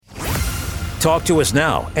Talk to us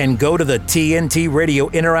now and go to the TNT Radio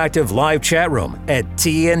Interactive Live chat room at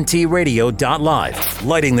tntradio.live.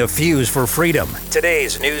 Lighting the fuse for freedom.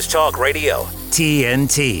 Today's News Talk Radio,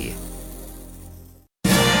 TNT.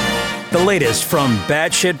 The latest from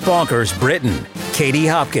Batshit Bonkers Britain, Katie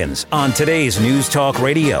Hopkins on today's News Talk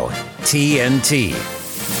Radio, TNT.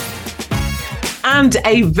 And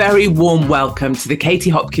a very warm welcome to the Katie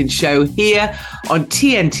Hopkins Show here on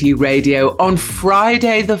TNT Radio on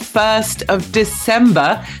Friday, the 1st of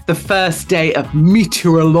December, the first day of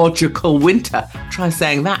meteorological winter. Try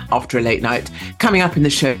saying that after a late night. Coming up in the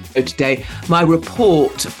show today, my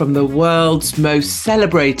report from the world's most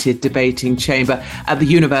celebrated debating chamber at the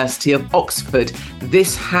University of Oxford.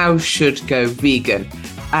 This house should go vegan.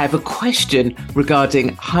 I have a question regarding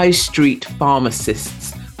high street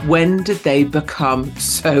pharmacists. When did they become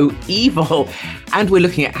so evil? And we're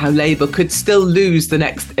looking at how Labour could still lose the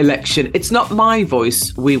next election. It's not my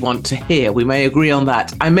voice we want to hear. We may agree on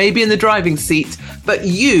that. I may be in the driving seat, but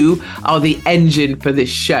you are the engine for this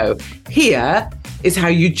show. Here is how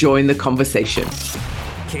you join the conversation.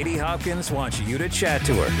 Katie Hopkins wants you to chat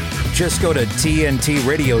to her. Just go to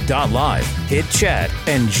tntradio.live, hit chat,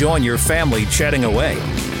 and join your family chatting away.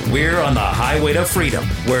 We're on the highway to freedom,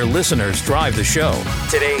 where listeners drive the show.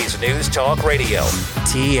 Today's News Talk Radio,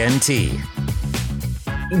 TNT.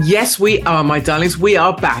 Yes, we are, my darlings. We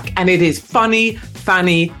are back, and it is Funny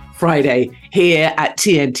Fanny Friday here at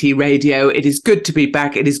TNT Radio. It is good to be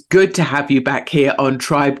back. It is good to have you back here on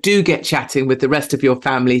Tribe. Do get chatting with the rest of your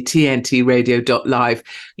family, tntradio.live.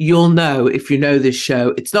 You'll know, if you know this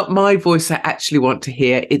show, it's not my voice I actually want to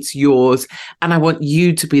hear, it's yours. And I want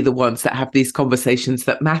you to be the ones that have these conversations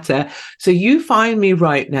that matter. So you find me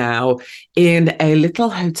right now in a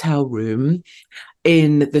little hotel room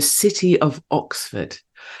in the city of Oxford.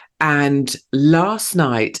 And last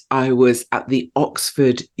night I was at the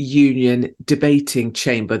Oxford Union Debating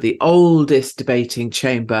Chamber, the oldest debating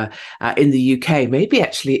chamber in the UK, maybe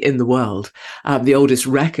actually in the world, the oldest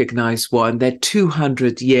recognised one, their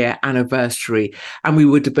 200-year anniversary. And we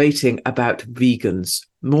were debating about vegans.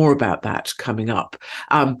 More about that coming up.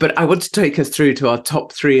 But I want to take us through to our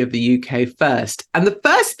top three of the UK first. And the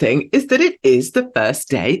first thing is that it is the first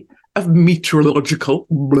day of meteorological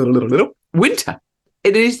winter.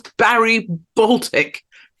 It is Barry Baltic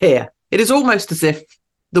here. It is almost as if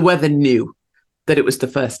the weather knew that it was the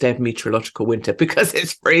first day of meteorological winter because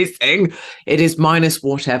it's freezing. It is minus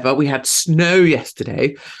whatever. We had snow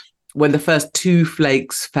yesterday. When the first 2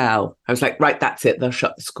 flakes fell, I was like, right, that's it. They'll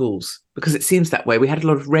shut the schools because it seems that way. We had a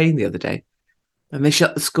lot of rain the other day and they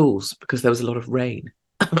shut the schools because there was a lot of rain.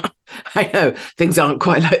 I know things aren't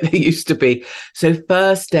quite like they used to be. So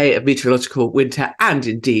first day of meteorological winter and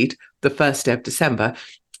indeed the first day of December.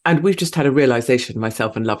 And we've just had a realization,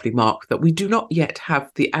 myself and lovely Mark, that we do not yet have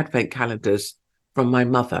the advent calendars from my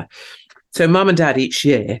mother. So mum and dad each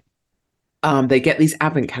year, they get these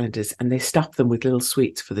advent calendars and they stuff them with little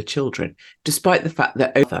sweets for the children, despite the fact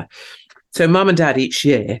that So mum and dad each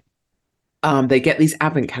year, they get these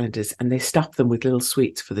advent calendars and they stuff them with little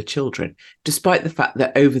sweets for the children, despite the fact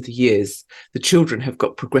that over the years, the children have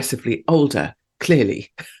got progressively older,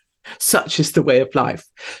 clearly. Such is the way of life.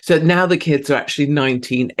 So now the kids are actually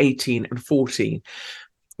 19, 18 and 14.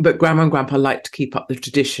 But Grandma and Grandpa like to keep up the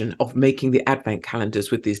tradition of making the advent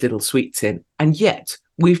calendars with these little sweets in. And yet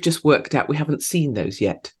we've just worked out we haven't seen those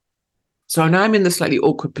yet. So now I'm in the slightly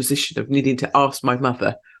awkward position of needing to ask my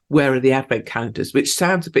mother, where are the advent calendars, which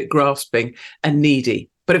sounds a bit grasping and needy,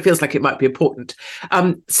 but it feels like it might be important.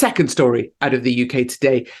 Second story out of the UK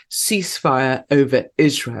today, ceasefire over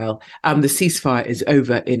Israel. The ceasefire is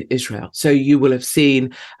over in Israel. So you will have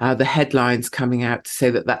seen the headlines coming out to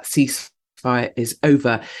say that ceasefire is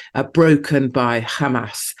over, broken by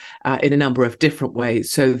Hamas in a number of different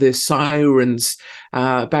ways. So the sirens,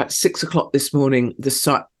 about 6 o'clock this morning,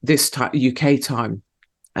 UK time,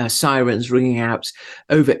 sirens ringing out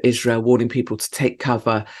over Israel, warning people to take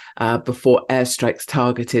cover before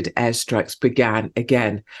targeted airstrikes began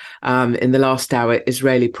again. In the last hour,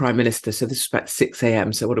 Israeli Prime Minister, so this is about 6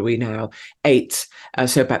 a.m., so what are we now? 8.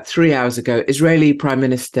 So about 3 hours ago, Israeli Prime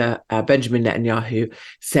Minister Benjamin Netanyahu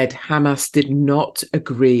said Hamas did not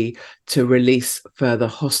agree to release further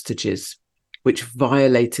hostages, which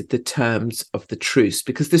violated the terms of the truce,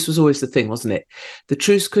 because this was always the thing, wasn't it? The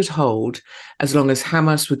truce could hold as long as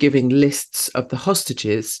Hamas were giving lists of the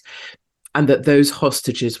hostages and that those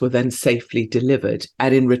hostages were then safely delivered.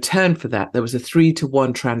 And in return for that, there was a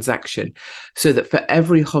 3-to-1 transaction, so that for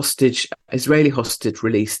every Israeli hostage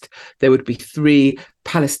released, there would be 3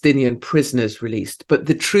 Palestinian prisoners released. But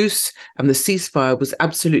the truce and the ceasefire was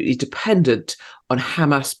absolutely dependent on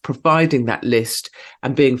Hamas providing that list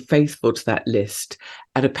and being faithful to that list.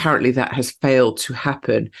 And apparently that has failed to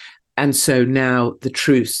happen. And so now the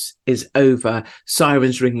truce is over,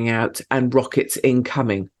 sirens ringing out and rockets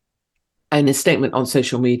incoming. In a statement on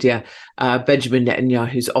social media, Benjamin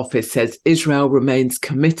Netanyahu's office says Israel remains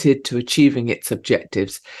committed to achieving its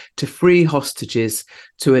objectives, to free hostages,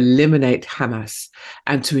 to eliminate Hamas,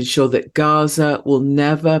 and to ensure that Gaza will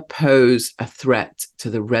never pose a threat to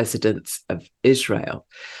the residents of Israel.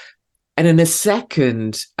 And in a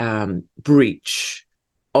second breach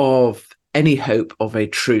of any hope of a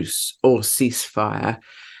truce or ceasefire,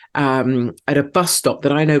 at a bus stop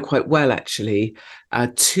that I know quite well, actually,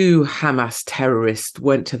 2 Hamas terrorists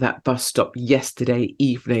went to that bus stop yesterday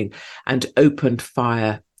evening and opened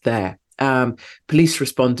fire there. Police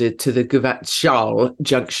responded to the Guvat Shal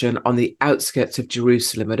junction on the outskirts of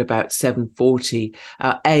Jerusalem at about 7:40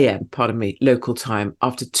 a.m., local time,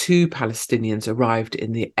 after 2 Palestinians arrived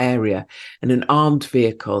in the area in an armed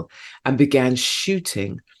vehicle and began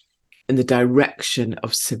shooting in the direction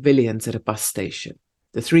of civilians at a bus station.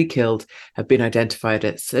 The 3 killed have been identified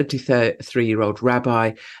as a 73-year-old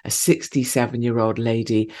rabbi, a 67-year-old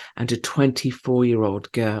lady, and a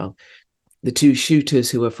 24-year-old girl. The 2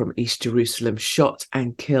 shooters, who were from East Jerusalem, shot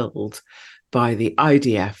and killed by the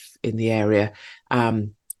IDF in the area.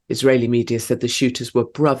 Israeli media said the shooters were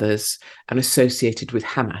brothers and associated with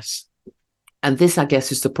Hamas. And this, I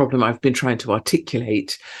guess, is the problem I've been trying to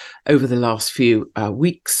articulate over the last few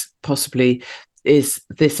weeks, possibly, is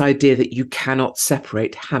this idea that you cannot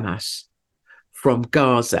separate Hamas from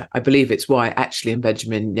Gaza. I believe it's why actually in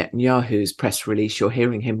Benjamin Netanyahu's press release, you're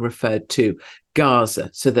hearing him referred to Gaza,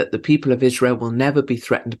 so that the people of Israel will never be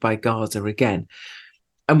threatened by Gaza again.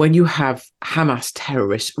 And when you have Hamas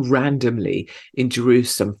terrorists randomly in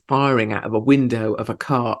Jerusalem firing out of a window of a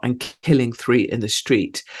car and killing 3 in the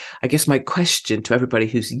street, I guess my question to everybody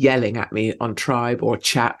who's yelling at me on Tribe or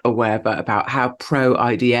chat or wherever about how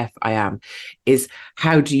pro-IDF I am is,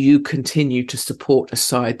 how do you continue to support a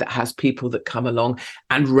side that has people that come along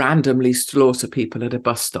and randomly slaughter people at a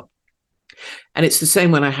bus stop? And it's the same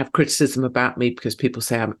when I have criticism about me because people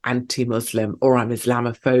say I'm anti-Muslim or I'm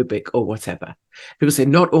Islamophobic or whatever. People say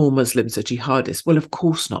not all Muslims are jihadists. Well, of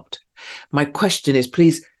course not. My question is,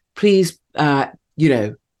 please,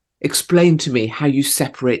 explain to me how you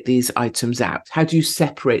separate these items out. How do you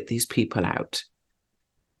separate these people out?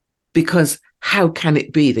 Because how can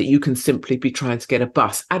it be that you can simply be trying to get a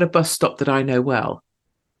bus at a bus stop that I know well,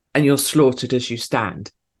 and you're slaughtered as you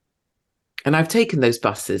stand? And I've taken those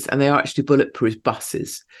buses, and they are actually bulletproof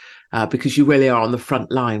buses, because you really are on the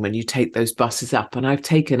front line when you take those buses up. And I've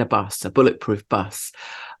taken a bulletproof bus,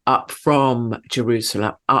 up from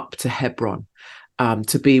Jerusalem, up to Hebron,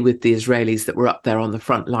 to be with the Israelis that were up there on the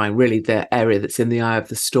front line, really the area that's in the eye of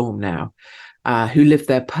the storm now, who live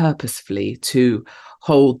there purposefully to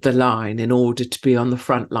hold the line in order to be on the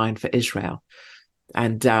front line for Israel.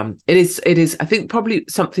 And it is, I think, probably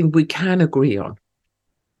something we can agree on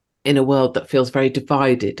in a world that feels very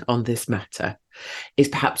divided on this matter, is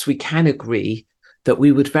perhaps we can agree that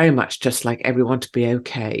we would very much just like everyone to be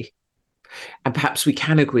okay. And perhaps we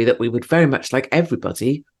can agree that we would very much like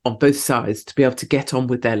everybody on both sides to be able to get on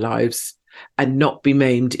with their lives and not be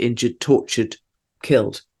maimed, injured, tortured,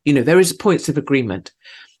 killed. There is points of agreement.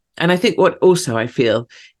 And I think what also I feel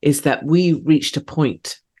is that we reached a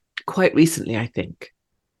point quite recently, I think,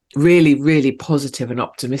 really, really positive and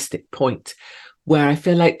optimistic point, where I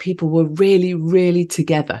feel like people were really, really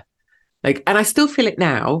together. And I still feel it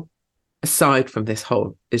now, aside from this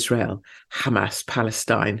whole Israel, Hamas,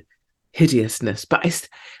 Palestine hideousness. But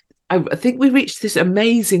I think we reached this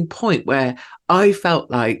amazing point where I felt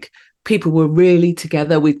like people were really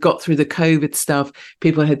together. We'd got through the COVID stuff.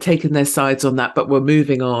 People had taken their sides on that, but were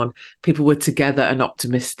moving on. People were together and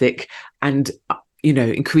optimistic and,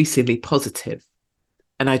 increasingly positive.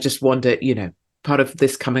 And I just wonder, part of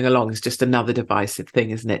this coming along is just another divisive thing,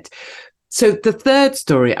 isn't it? So the third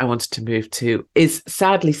story I wanted to move to is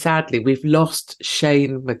sadly, we've lost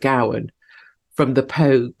Shane McGowan from the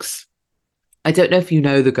Pogues. I don't know if you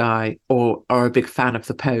know the guy or are a big fan of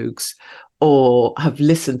the Pogues or have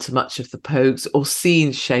listened to much of the Pogues or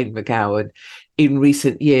seen Shane McGowan in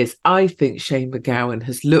recent years. I think Shane McGowan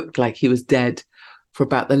has looked like he was dead for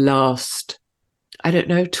about the last,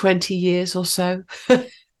 20 years or so.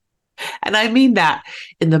 And I mean that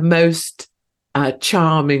in the most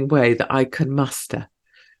charming way that I can muster.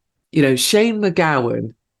 Shane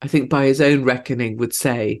McGowan, I think by his own reckoning, would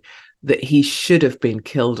say that he should have been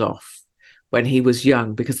killed off when he was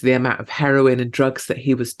young because of the amount of heroin and drugs that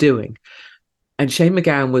he was doing. And Shane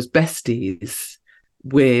McGowan was besties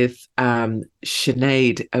with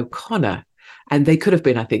Sinead O'Connor, and they could have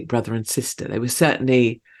been, I think, brother and sister. They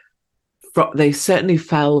certainly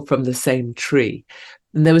fell from the same tree.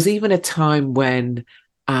 And there was even a time when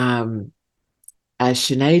Sinead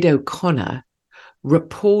O'Connor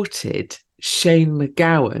reported Shane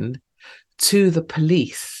McGowan to the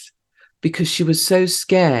police because she was so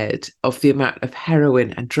scared of the amount of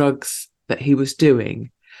heroin and drugs that he was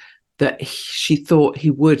doing that she thought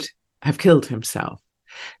he would have killed himself.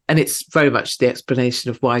 And it's very much the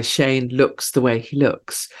explanation of why Shane looks the way he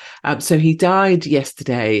looks. So he died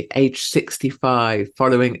yesterday, aged 65,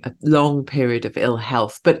 following a long period of ill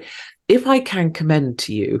health. But if I can commend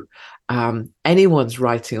to you anyone's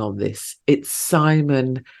writing on this, it's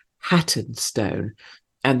Simon Hattenstone.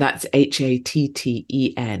 And that's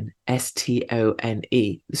Hattenstone.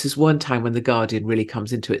 This is one time when The Guardian really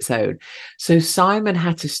comes into its own. So Simon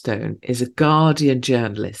Hattenstone is a Guardian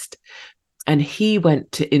journalist, and he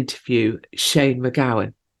went to interview Shane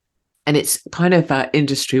McGowan. And it's kind of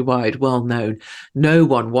industry-wide, well-known. No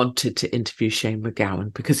one wanted to interview Shane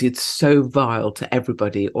McGowan because he's so vile to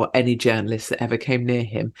everybody or any journalist that ever came near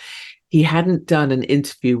him. He hadn't done an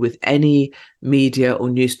interview with any media or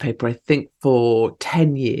newspaper, I think, for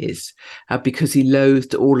 10 years because he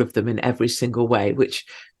loathed all of them in every single way, which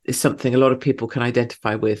is something a lot of people can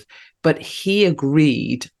identify with. But he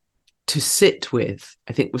agreed to sit with,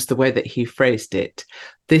 I think was the way that he phrased it,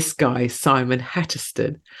 this guy, Simon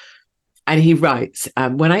Hattenstone. And he writes,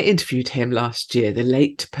 when I interviewed him last year, the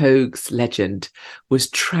late Pogues legend was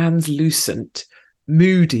translucent,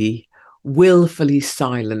 moody, willfully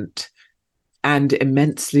silent, and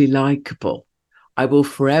immensely likable. I will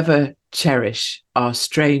forever cherish our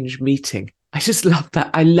strange meeting. I just love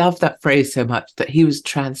that. I love that phrase so much, that he was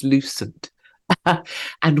translucent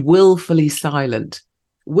and willfully silent.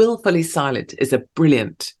 Willfully silent is a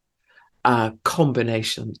brilliant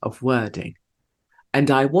combination of wording.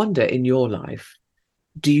 And I wonder, in your life,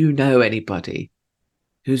 do you know anybody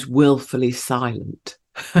who's willfully silent?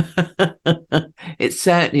 It's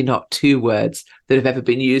certainly not two words that have ever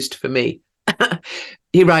been used for me.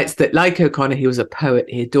 He writes that, like O'Connor, he was a poet.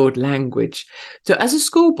 He adored language. So as a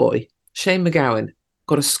schoolboy, Shane McGowan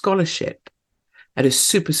got a scholarship at a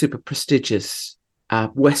super, super prestigious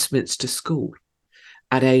Westminster school,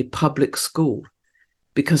 at a public school,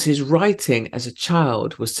 because his writing as a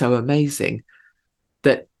child was so amazing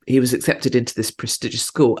that he was accepted into this prestigious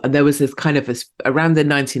school. And there was this kind of, around the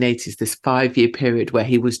 1980s, this 5-year period where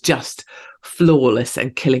he was just flawless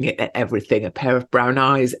and killing it at everything. A Pair of Brown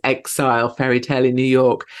Eyes, Exile, Fairy Tale in New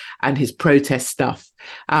York, and his protest stuff.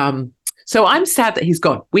 So I'm sad that he's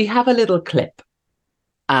gone. We have a little clip.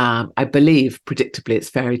 I believe, predictably, it's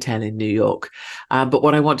Fairy Tale in New York. But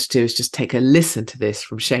what I want to do is just take a listen to this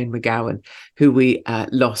from Shane McGowan, who we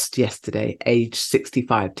lost yesterday, age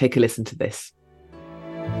 65. Take a listen to this.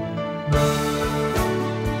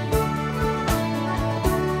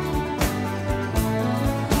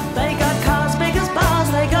 They got cars big as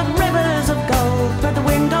bars, they got rivers of gold, but the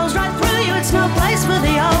windows right through you, it's no place for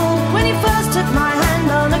the old. When you first took my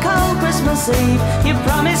hand on a cold Christmas Eve, you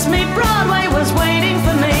promised me Broadway was waiting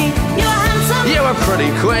for me. You were handsome, you were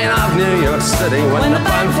pretty queen of New York City. When the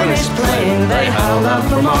band finished playing, they held out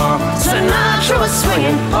for more. Sinatra was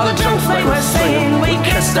swinging, all the junk they were singing. We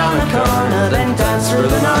kissed on the corner, then danced through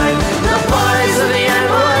the night. The boys of the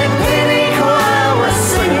NYPD choir were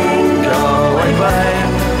singing Go Away Babe,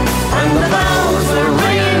 and the bells were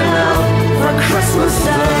ringing out for Christmas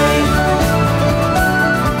Day.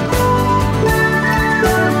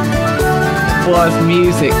 Was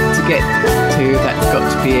music to get to. That's got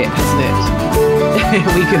to be it, hasn't it?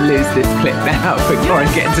 We can lose this clip now before I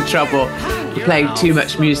get into trouble. We're playing too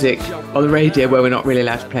much music on the radio where we're not really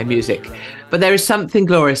allowed to play music. But there is something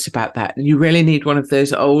glorious about that. And you really need one of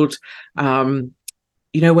those old,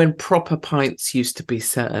 when proper pints used to be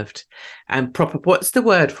served. And proper, what's the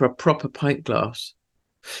word for a proper pint glass?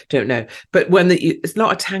 Don't know. But it's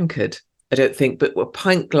not a tankard, I don't think, but were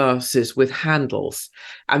pint glasses with handles.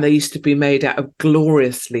 And they used to be made out of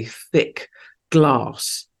gloriously thick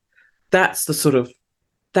glass. That's the sort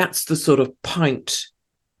of pint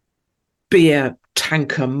beer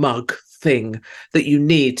tanker mug thing that you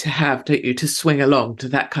need to have, don't you, to swing along to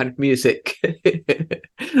that kind of music.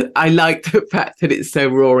 I like the fact that it's so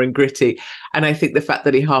raw and gritty. And I think the fact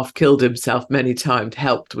that he half killed himself many times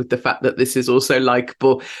helped with the fact that this is also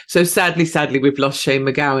likable. So sadly, we've lost Shane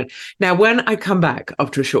MacGowan. Now, when I come back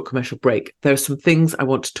after a short commercial break, there are some things I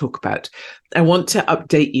want to talk about. I want to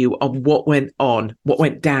update you on what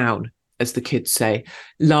went down, as the kids say,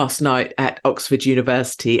 last night at Oxford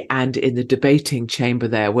University and in the debating chamber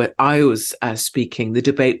there where I was speaking. The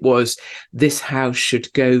debate was, this house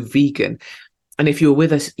should go vegan. And if you were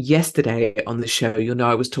with us yesterday on the show, you'll know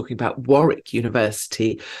I was talking about Warwick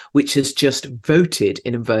University, which has just voted,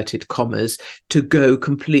 in inverted commas, to go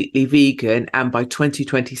completely vegan. And by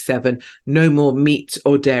 2027, no more meat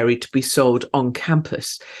or dairy to be sold on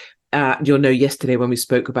campus. You'll know yesterday when we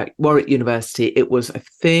spoke about Warwick University, it was, I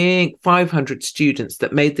think, 500 students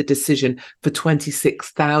that made the decision for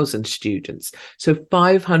 26,000 students. So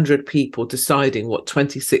 500 people deciding what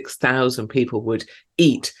 26,000 people would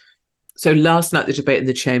eat. So last night, the debate in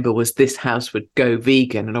the chamber was this house would go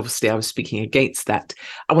vegan. And obviously, I was speaking against that.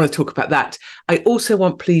 I want to talk about that. I also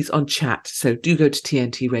want please on chat. So do go to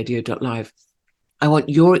tntradio.live. I want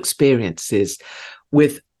your experiences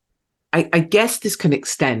with, I guess this can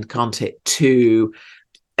extend, can't it, to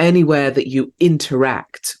anywhere that you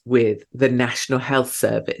interact with the National Health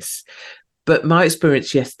Service. But my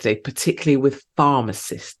experience yesterday, particularly with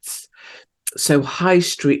pharmacists, so high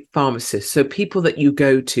street pharmacists, so people that you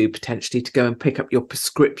go to potentially to go and pick up your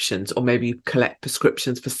prescriptions, or maybe you collect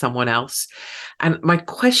prescriptions for someone else. And my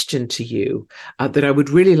question to you that I would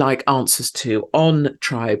really like answers to on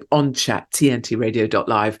Tribe, on chat,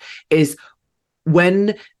 tntradio.live is,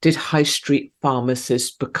 when did high street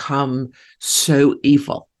pharmacists become so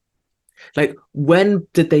evil? Like, when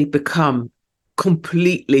did they become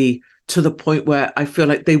completely to the point where I feel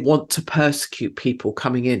like they want to persecute people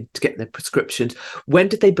coming in to get their prescriptions? When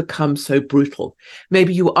did they become so brutal?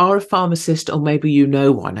 Maybe you are a pharmacist, or maybe you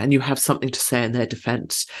know one and you have something to say in their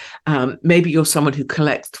defense. Maybe you're someone who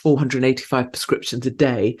collects 485 prescriptions a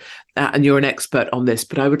day and you're an expert on this.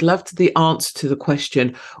 But I would love the answer to the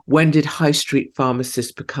question, when did high street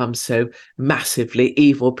pharmacists become so massively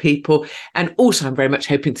evil people? And also, I'm very much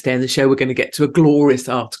hoping today in the show, we're going to get to a glorious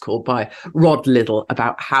article by Rod Liddle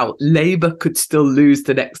about how Labour could still lose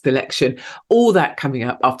the next election. All that coming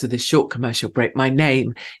up after this short commercial break. My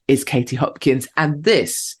name is Katie Hopkins, and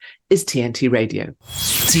this is TNT Radio.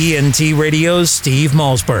 TNT Radio's Steve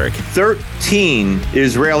Malzberg. 13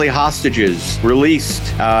 Israeli hostages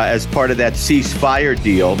released as part of that ceasefire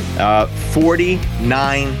deal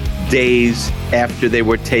 49 days after they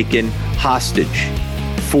were taken hostage.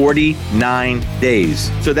 49 days.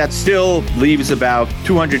 So that still leaves about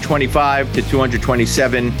 225 to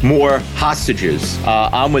 227 more hostages.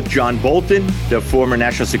 I'm with John Bolton, the former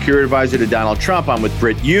national security advisor to Donald Trump. I'm with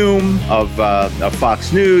Brit Hume of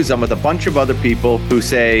Fox News. I'm with a bunch of other people who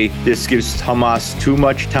say this gives Hamas too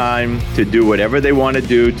much time to do whatever they want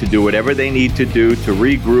to do whatever they need to do, to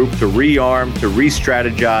regroup, to rearm, to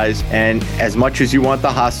re-strategize. And as much as you want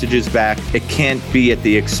the hostages back, it can't be at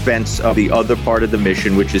the expense of the other part of the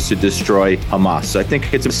mission, which is to destroy Hamas. So I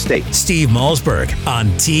think it's a mistake. Steve Malzberg on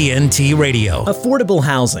TNT Radio. Affordable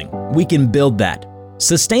housing, we can build that.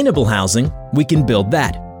 Sustainable housing, we can build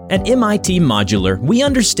that. At MIT Modular, we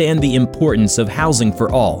understand the importance of housing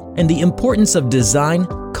for all and the importance of design,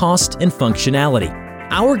 cost, and functionality.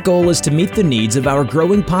 Our goal is to meet the needs of our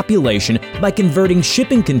growing population by converting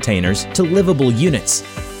shipping containers to livable units.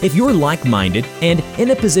 If you're like-minded and in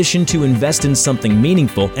a position to invest in something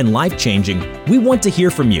meaningful and life-changing, we want to hear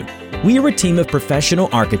from you. We are a team of professional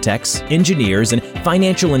architects, engineers, and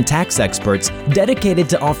financial and tax experts dedicated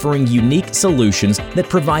to offering unique solutions that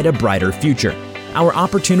provide a brighter future. Our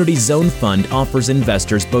Opportunity Zone Fund offers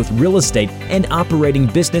investors both real estate and operating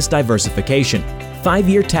business diversification,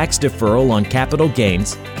 5-year tax deferral on capital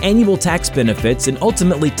gains, annual tax benefits, and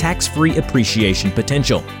ultimately tax-free appreciation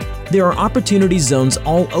potential. There are opportunity zones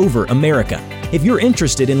all over America. If you're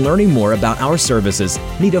interested in learning more about our services,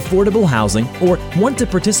 need affordable housing, or want to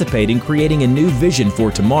participate in creating a new vision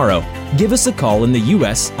for tomorrow, give us a call in the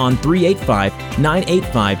U.S. on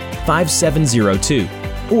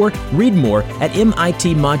 385-985-5702 or read more at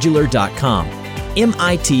mitmodular.com.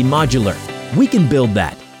 MIT Modular. We can build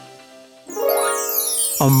that.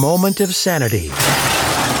 A moment of sanity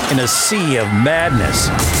in a sea of madness.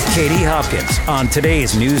 Katie Hopkins on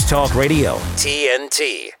today's News Talk Radio,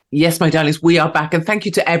 TNT. Yes, my darlings, we are back. And thank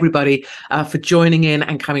you to everybody for joining in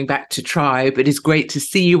and coming back to Tribe. It is great to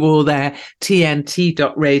see you all there.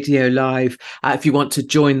 TNT.radio live. If you want to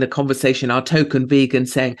join the conversation, our token vegan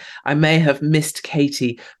saying, I may have missed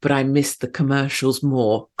Katie, but I missed the commercials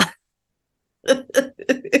more.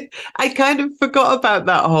 I kind of forgot about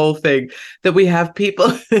that whole thing, that we have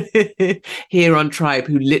people here on Tribe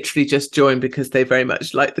who literally just join because they very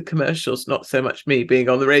much like the commercials, not so much me being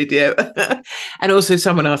on the radio. And also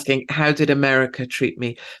someone asking, how did America treat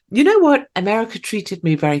me? You know what? America treated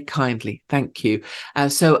me very kindly. Thank you.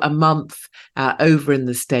 So a month over in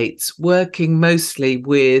the States, working mostly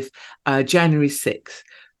with January 6th.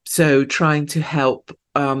 So trying to help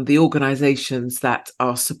the organizations that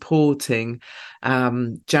are supporting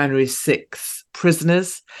January 6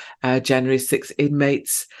 prisoners, January 6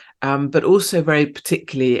 inmates, but also very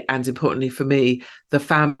particularly and importantly for me, the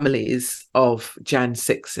families of Jan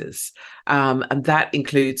 6s. And that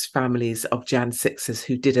includes families of Jan 6s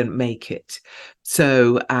who didn't make it.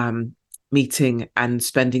 So meeting and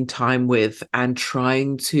spending time with and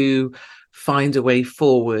trying to find a way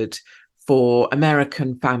forward for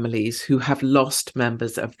American families who have lost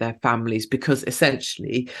members of their families because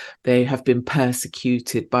essentially they have been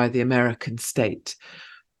persecuted by the American state.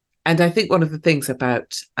 And I think one of the things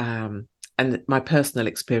about, and my personal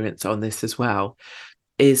experience on this as well,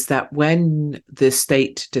 is that when the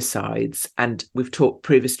state decides, and we've talked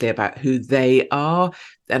previously about who they are,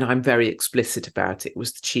 and I'm very explicit about it. It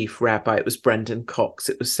was the chief rabbi, it was Brendan Cox,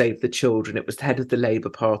 it was Save the Children, it was the head of the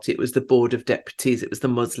Labour Party, it was the Board of Deputies, it was the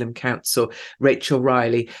Muslim Council, Rachel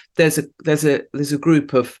Riley. There's a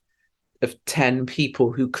group of 10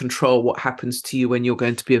 people who control what happens to you when you're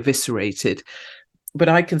going to be eviscerated. But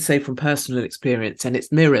I can say from personal experience, and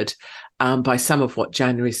it's mirrored by some of what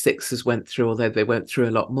January 6th went through, although they went through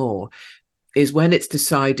a lot more, is when it's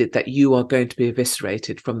decided that you are going to be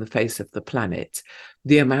eviscerated from the face of the planet,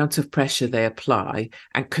 the amount of pressure they apply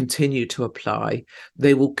and continue to apply,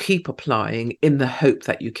 they will keep applying in the hope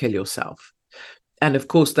that you kill yourself. And of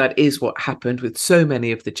course, that is what happened with so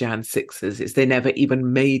many of the Jan 6s, is they never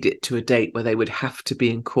even made it to a date where they would have to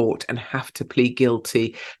be in court and have to plead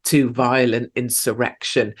guilty to violent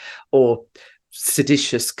insurrection or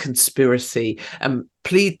seditious conspiracy and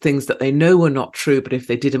plead things that they know were not true, but if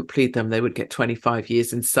they didn't plead them, they would get 25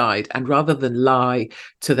 years inside. And rather than lie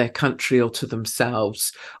to their country or to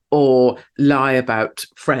themselves, or lie about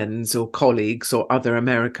friends or colleagues or other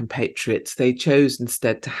American patriots, they chose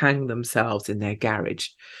instead to hang themselves in their garage.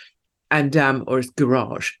 And or as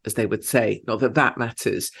garage, as they would say, not that that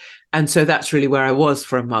matters. And so that's really where I was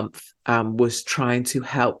for a month, was trying to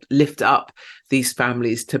help lift up these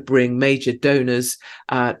families to bring major donors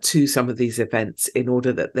to some of these events in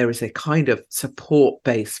order that there is a kind of support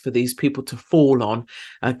base for these people to fall on,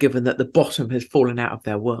 given that the bottom has fallen out of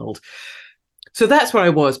their world. So that's where I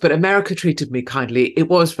was, but America treated me kindly. It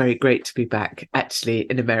was very great to be back, actually,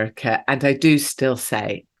 in America. And I do still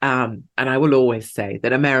say, and I will always say,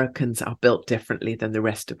 that Americans are built differently than the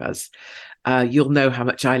rest of us. You'll know how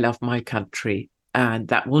much I love my country, and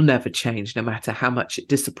that will never change, no matter how much it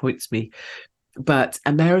disappoints me. But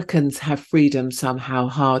Americans have freedom somehow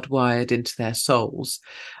hardwired into their souls,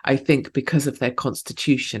 I think, because of their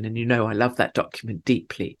constitution. And, you know, I love that document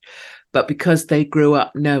deeply. But because they grew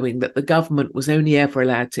up knowing that the government was only ever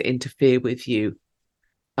allowed to interfere with you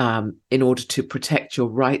in order to protect your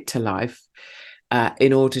right to life,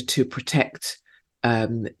 in order to protect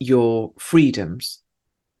your freedoms,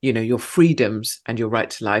 you know, your freedoms and your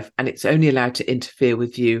right to life. And it's only allowed to interfere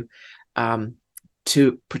with you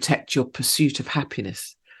to protect your pursuit of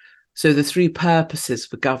happiness. So the three purposes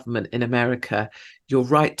for government in America: your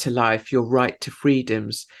right to life, your right to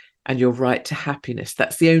freedoms, and your right to happiness.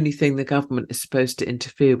 That's the only thing the government is supposed to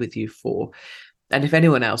interfere with you for. And if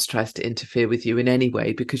anyone else tries to interfere with you in any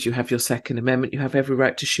way because you have your Second Amendment, you have every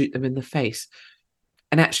right to shoot them in the face.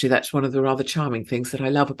 And actually, that's one of the rather charming things that I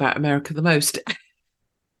love about America the most.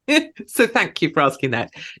 So thank you for asking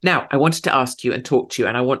that. Now, I wanted to ask you and talk to you,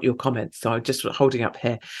 and I want your comments. So I'm just holding up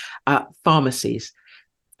here. Pharmacies.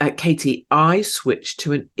 Katie, I switched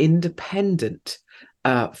to an independent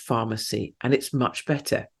pharmacy, and it's much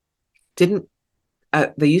better. They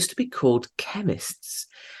used to be called chemists,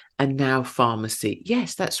 and now pharmacy.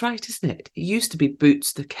 Yes, that's right, isn't it? It used to be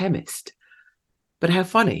Boots the chemist. But how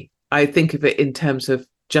funny. I think of it in terms of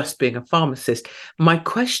just being a pharmacist. My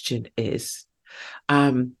question is,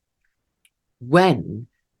 when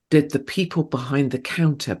did the people behind the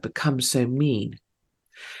counter become so mean?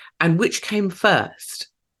 And which came first?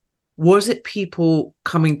 Was it people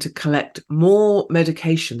coming to collect more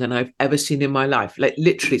medication than I've ever seen in my life? Like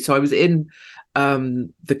literally. So I was in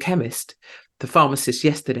the chemist, the pharmacist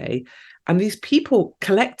yesterday, and these people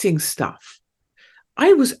collecting stuff.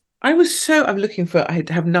 I'm looking for, I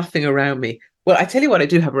have nothing around me. Well, I tell you what I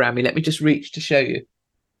do have around me. Let me just reach to show you.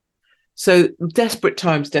 So desperate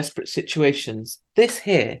times, desperate situations. This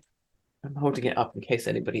here, I'm holding it up in case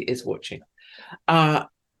anybody is watching.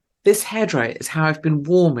 This hairdryer is how I've been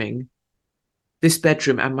warming this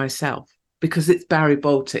bedroom and myself, because it's Barry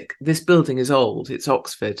Baltic. This building is old. It's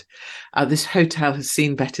Oxford. This hotel has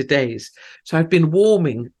seen better days. So I've been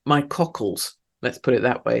warming my cockles, let's put it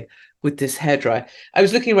that way, with this hairdryer. I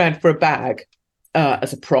was looking around for a bag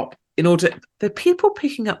as a prop there are people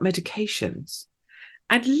picking up medications,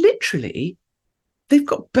 and literally they've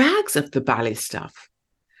got bags of the Bally stuff.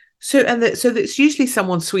 So it's usually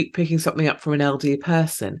someone sweet picking something up from an elderly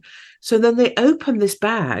person. So then they open this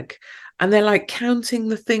bag and they're like counting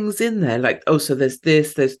the things in there. Like, oh, so there's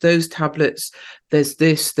this, there's those tablets, there's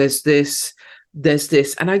this, there's this, there's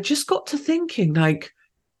this. And I just got to thinking, like,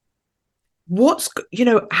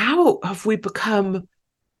 how have we become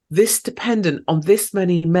this dependent on this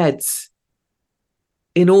many meds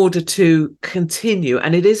in order to continue?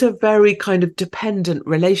 And it is a very kind of dependent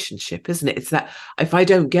relationship, isn't it? It's that if I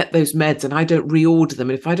don't get those meds and I don't reorder them,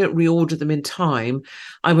 and if I don't reorder them in time,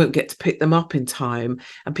 I won't get to pick them up in time.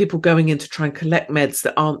 And people going in to try and collect meds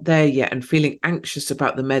that aren't there yet and feeling anxious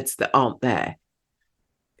about the meds that aren't there.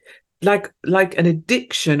 Like an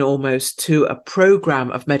addiction almost to a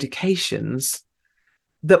program of medications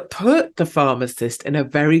that put the pharmacist in a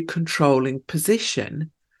very controlling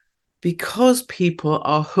position, because people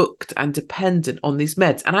are hooked and dependent on these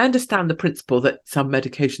meds. And I understand the principle that some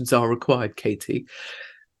medications are required, Katie,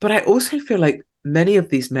 but I also feel like many of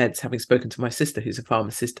these meds, having spoken to my sister who's a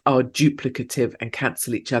pharmacist, are duplicative and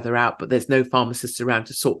cancel each other out, but there's no pharmacists around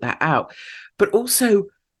to sort that out. But also,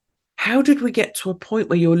 how did we get to a point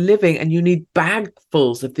where you're living and you need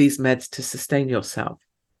bagfuls of these meds to sustain yourself?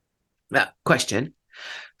 That question.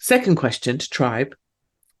 Second question to Tribe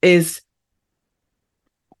is,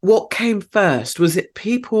 what came first? Was it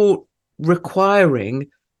people requiring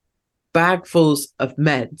bagfuls of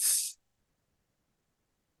meds?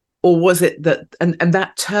 Or was it that, and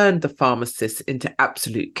that turned the pharmacists into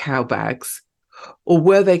absolute cow bags? Or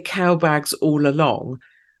were they cow bags all along,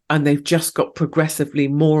 and they've just got progressively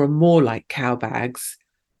more and more like cow bags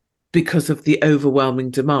because of the overwhelming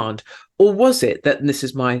demand? Or was it that, and this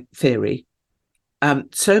is my theory,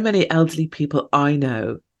 so many elderly people I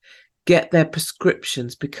know get their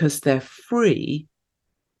prescriptions because they're free,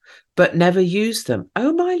 but never use them.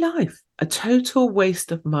 Oh, my life, a total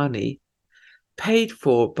waste of money paid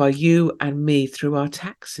for by you and me through our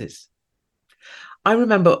taxes. I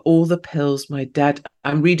remember all the pills my dad,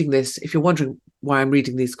 I'm reading this, if you're wondering why I'm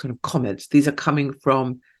reading these kind of comments, these are coming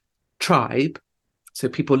from Tribe, so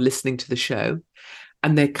people listening to the show,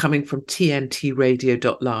 and they're coming from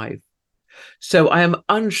tntradio.live. So I am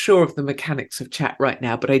unsure of the mechanics of chat right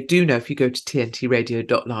now, but I do know if you go to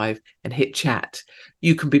tntradio.live and hit chat,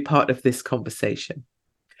 you can be part of this conversation.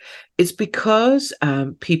 It's because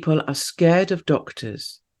people are scared of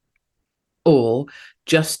doctors, or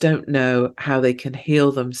just don't know how they can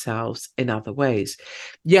heal themselves in other ways.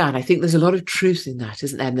 Yeah, and I think there's a lot of truth in that,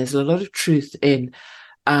 isn't there? And there's a lot of truth in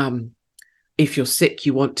if you're sick,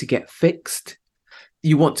 you want to get fixed.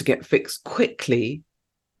 You want to get fixed quickly.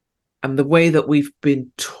 And the way that we've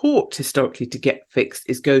been taught historically to get fixed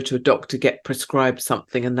is go to a doctor, get prescribed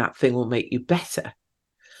something, and that thing will make you better.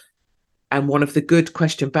 And one of the good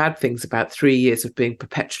bad things about 3 years of being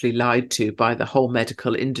perpetually lied to by the whole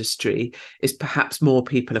medical industry is perhaps more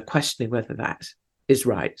people are questioning whether that is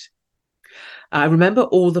right. I remember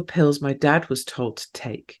all the pills my dad was told to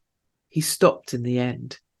take. He stopped in the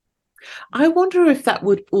end. I wonder if that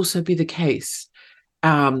would also be the case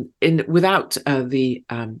without the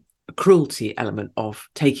cruelty element of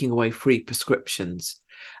taking away free prescriptions.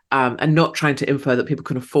 And not trying to infer that people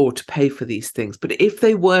can afford to pay for these things. But if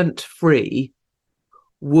they weren't free,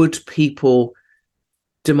 would people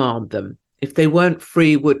demand them? If they weren't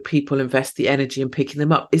free, would people invest the energy in picking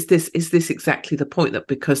them up? Is this exactly the point, that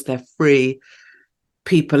because they're free,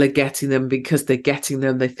 people are getting them because they're getting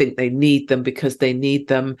them, they think they need them because they need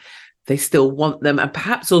them, they still want them? And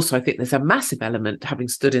perhaps also I think there's a massive element, having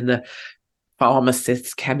stood in the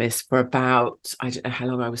pharmacist, chemist for about, I don't know how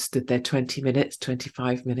long I was stood there, 20 minutes,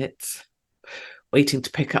 25 minutes, waiting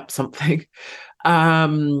to pick up something,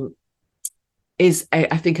 I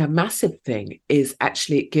think a massive thing is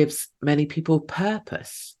actually it gives many people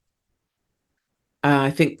purpose.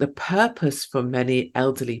 I think the purpose for many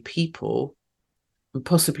elderly people, and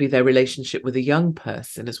possibly their relationship with a young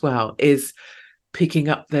person as well, is picking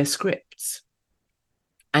up their scripts.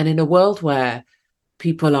 And in a world where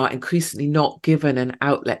people are increasingly not given an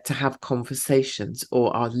outlet to have conversations,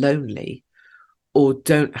 or are lonely, or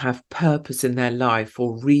don't have purpose in their life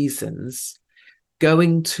or reasons,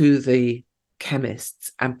 going to the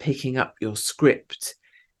chemists and picking up your script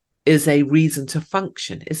is a reason to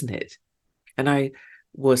function, isn't it? And I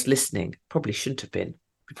was listening. Probably shouldn't have been.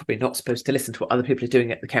 You're probably not supposed to listen to what other people are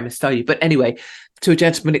doing at the chemist, are you? But anyway, to a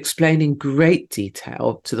gentleman explaining great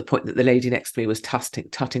detail to the point that the lady next to me was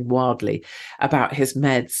tutting wildly about his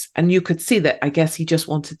meds. And you could see that, I guess, he just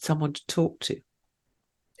wanted someone to talk to.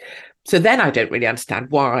 So then I don't really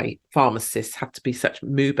understand why pharmacists have to be such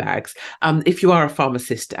moo bags. If you are a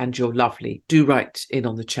pharmacist and you're lovely, do write in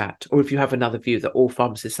on the chat. Or if you have another view that all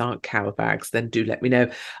pharmacists aren't cow bags, then do let me know.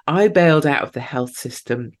 I bailed out of the health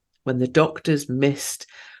system when the doctors missed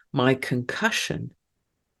my concussion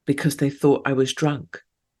because they thought I was drunk.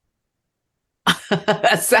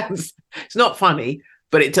 That sounds, it's not funny,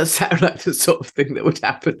 but it does sound like the sort of thing that would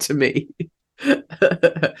happen to me.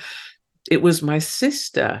 It was my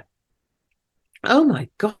sister, oh my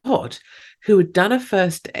God, who had done a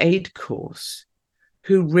first aid course,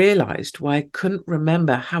 who realized why I couldn't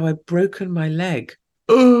remember how I'd broken my leg.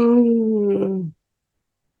 Oh,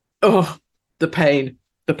 the pain.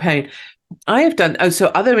 I have done, so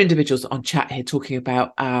other individuals on chat here talking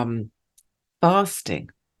about fasting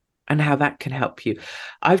and how that can help you.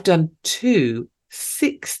 I've done 2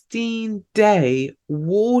 16-day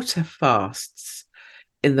water fasts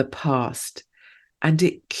in the past, and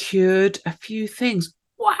it cured a few things.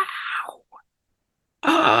 Wow.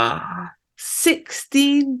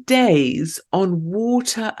 16 days on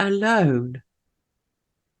water alone.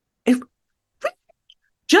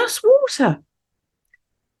 Just water.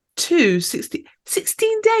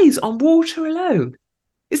 16 days on water alone.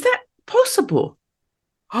 Is that possible?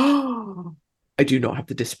 Oh, I do not have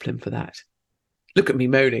the discipline for that. Look at me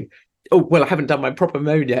moaning. Oh, well, I haven't done my proper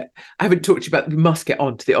moan yet. I haven't talked to you about, we must get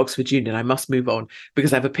on to the Oxford Union. I must move on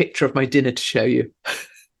because I have a picture of my dinner to show you.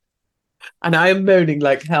 And I am moaning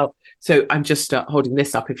like hell. So I'm just holding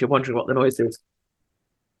this up if you're wondering what the noise is.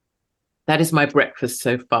 That is my breakfast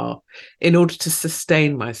so far. In order to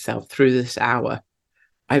sustain myself through this hour,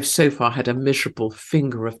 I've so far had a miserable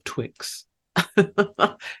finger of Twix.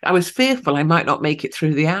 I was fearful I might not make it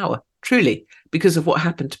through the hour, truly, because of what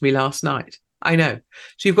happened to me last night. I know.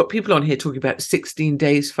 So you've got people on here talking about 16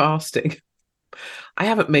 days fasting. I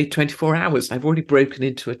haven't made 24 hours. I've already broken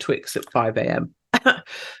into a Twix at 5 a.m.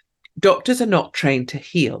 Doctors are not trained to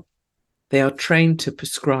heal. They are trained to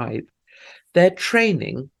prescribe. Their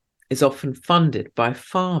training is often funded by the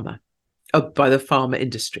pharma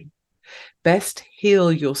industry. Best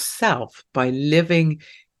heal yourself by living,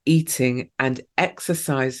 eating, and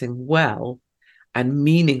exercising well and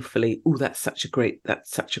meaningfully. Oh, that's such a great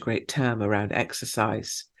term around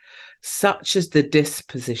exercise. Such as the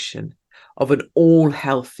disposition of an all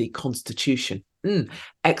healthy constitution.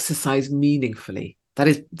 Exercise meaningfully.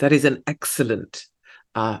 That is an excellent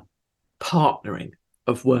partnering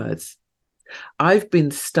of words. I've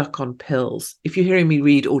been stuck on pills. If you're hearing me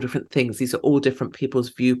read all different things, these are all different people's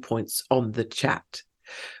viewpoints on the chat,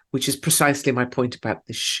 which is precisely my point about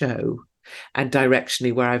this show. And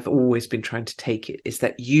directionally, where I've always been trying to take it, is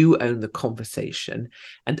that you own the conversation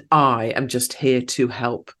and I am just here to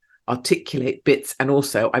help articulate bits. And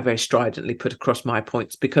also I very stridently put across my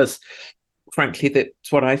points because frankly,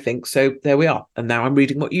 that's what I think. So there we are. And now I'm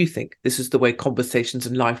reading what you think. This is the way conversations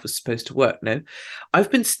and life was supposed to work. No,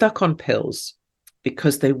 I've been stuck on pills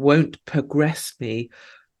because they won't progress me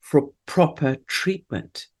for proper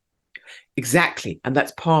treatment. Exactly. And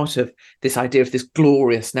that's part of this idea of this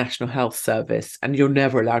glorious National Health Service. And you're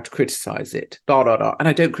never allowed to criticize it. And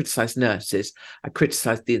I don't criticize nurses. I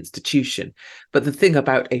criticize the institution. But the thing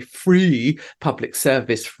about a free public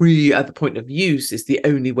service, free at the point of use, is the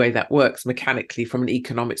only way that works mechanically from an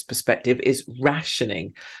economics perspective is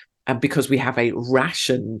rationing. And because we have a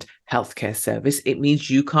rationed healthcare service, it means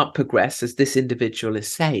you can't progress, as this individual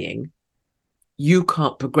is saying. You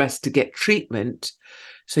can't progress to get treatment.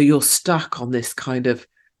 So you're stuck on this kind of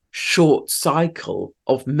short cycle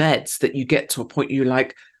of meds that you get to a point you're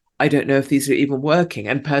like, I don't know if these are even working.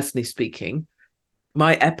 And personally speaking,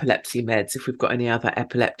 my epilepsy meds, if we've got any other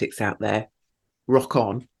epileptics out there, rock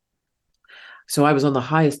on. So I was on the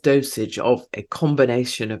highest dosage of a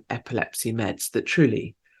combination of epilepsy meds that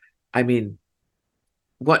truly, I mean,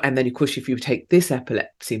 and then of course, if you take this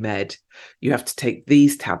epilepsy med, you have to take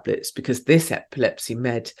these tablets because this epilepsy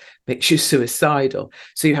med makes you suicidal.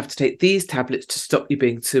 So you have to take these tablets to stop you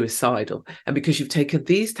being suicidal. And because you've taken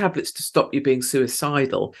these tablets to stop you being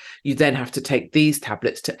suicidal, you then have to take these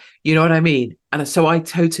tablets to, you know what I mean? And so I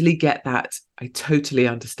totally get that. I totally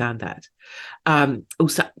understand that.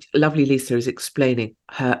 Also, lovely Lisa is explaining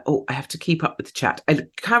her, I have to keep up with the chat. I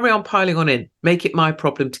carry on piling on in. Make it my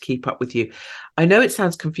problem to keep up with you. I know it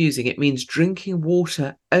sounds confusing. It means drinking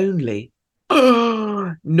water only.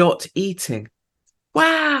 Not eating.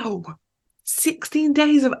 Wow. 16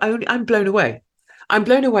 days of only. I'm blown away. I'm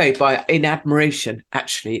blown away in admiration,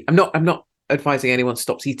 actually. I'm not advising anyone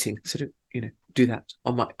stops eating. So don't, do that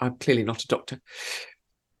I'm clearly not a doctor.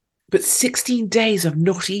 But 16 days of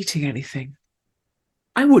not eating anything.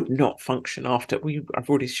 I would not function after. I've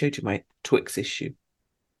already showed you my Twix issue.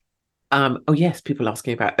 Oh yes, people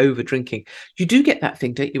asking about over drinking. You do get that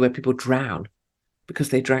thing, don't you, where people drown because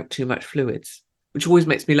they drank too much fluids, which always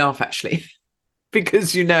makes me laugh, actually,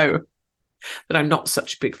 because you know that I'm not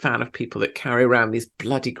such a big fan of people that carry around these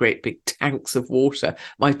bloody great big tanks of water.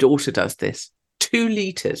 My daughter does this, 2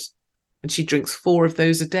 litres, and she drinks 4 of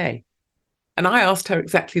those a day. And I asked her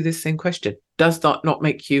exactly this same question. Does that not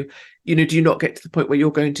make you, do you not get to the point where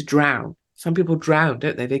you're going to drown? Some people drown,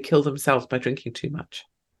 don't they? They kill themselves by drinking too much.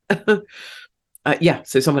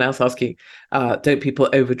 So someone else asking, don't people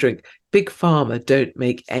overdrink? Big Pharma don't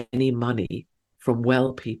make any money from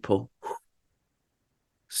well people.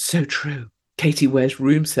 So true. Katie wears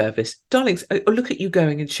room service. Darlings, look at you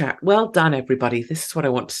going in chat. Well done, everybody. This is what I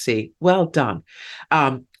want to see. Well done.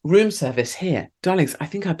 Room service here. Darlings, I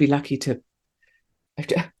think I'd be lucky to... I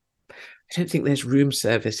don't think there's room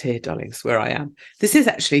service here, darlings, where I am. This is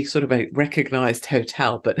actually sort of a recognised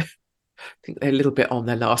hotel, but I think they're a little bit on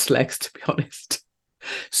their last legs, to be honest.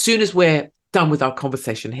 Soon as we're done with our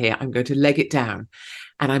conversation here, I'm going to leg it down.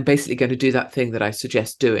 And I'm basically going to do that thing that I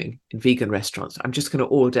suggest doing in vegan restaurants. I'm just going to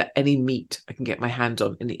order any meat I can get my hand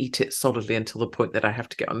on and eat it solidly until the point that I have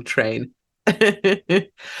to get on a train.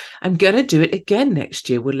 I'm going to do it again next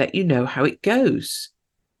year. We'll let you know how it goes.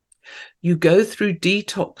 You go through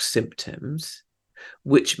detox symptoms,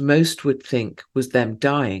 which most would think was them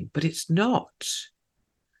dying, but it's not.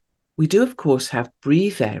 We do, of course, have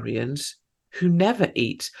breatharians who never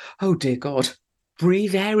eat. Oh, dear God.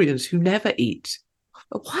 Breatharians who never eat.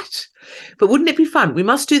 What? But wouldn't it be fun? We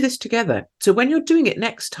must do this together. So when you're doing it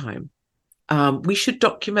next time, we should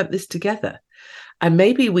document this together. And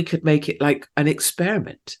maybe we could make it like an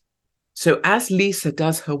experiment. So as Lisa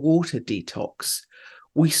does her water detox,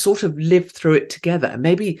 we sort of live through it together. And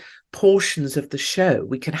maybe portions of the show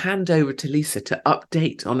we can hand over to Lisa to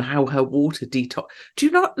update on how her water detox. Do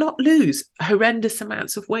you not lose horrendous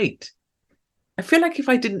amounts of weight? I feel like if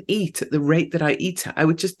I didn't eat at the rate that I eat at, I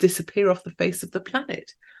would just disappear off the face of the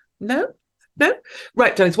planet. No?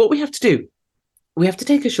 Right, darlings, what we have to do, we have to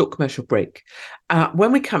take a short commercial break.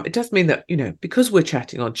 When we come, it does mean that, because we're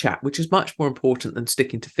chatting on chat, which is much more important than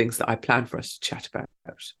sticking to things that I plan for us to chat about,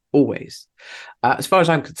 always. As far as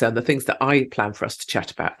I'm concerned, the things that I plan for us to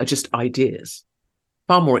chat about are just ideas.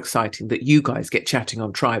 Far more exciting that you guys get chatting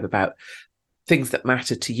on Tribe about things that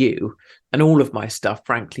matter to you, and all of my stuff,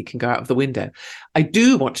 frankly, can go out of the window. I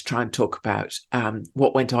do want to try and talk about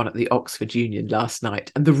what went on at the Oxford Union last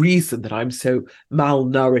night, and the reason that I'm so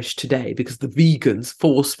malnourished today, because the vegans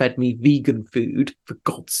force-fed me vegan food, for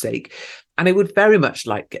God's sake. And I would very much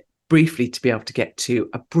like briefly to be able to get to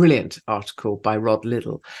a brilliant article by Rod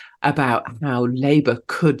Liddle about how Labour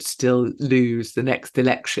could still lose the next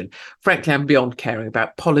election. Frankly, I'm beyond caring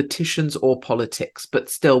about politicians or politics, but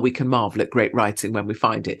still we can marvel at great writing when we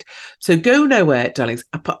find it. So go nowhere, darlings.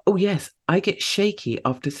 Oh yes, I get shaky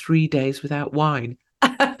after 3 days without wine.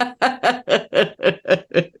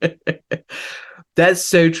 That's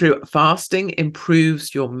so true. Fasting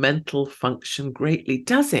improves your mental function greatly.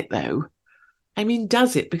 Does it though? I mean,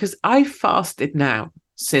 does it? Because I fasted now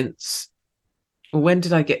since, when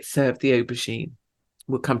did I get served the aubergine?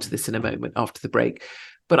 We'll come to this in a moment after the break.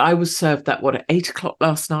 But I was served that, at 8 o'clock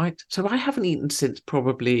last night? So I haven't eaten since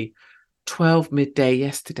probably 12 midday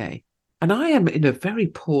yesterday. And I am in a very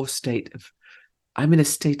poor state of, I'm in a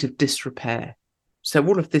state of disrepair. So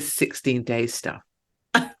all of this 16 days stuff.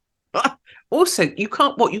 Also, you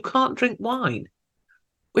can't drink wine.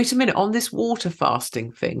 Wait a minute, on this water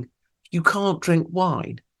fasting thing, you can't drink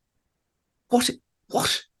wine. What?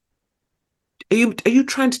 Are you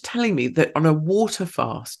trying to tell me that on a water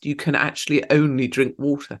fast you can actually only drink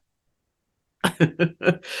water?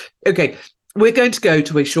 Okay, we're going to go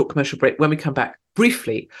to a short commercial break. When we come back,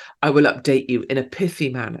 briefly, I will update you in a pithy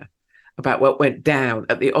manner about what went down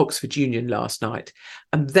at the Oxford Union last night.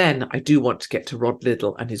 And then I do want to get to Rod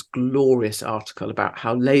Liddle and his glorious article about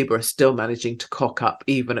how Labour are still managing to cock up,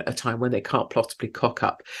 even at a time when they can't possibly cock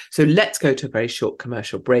up. So let's go to a very short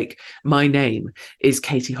commercial break. My name is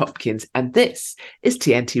Katie Hopkins, and this is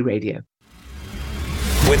TNT Radio.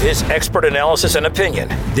 With his expert analysis and opinion,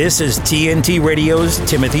 this is TNT Radio's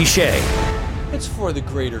Timothy Shea. It's for the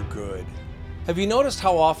greater good. Have you noticed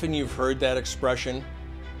how often you've heard that expression?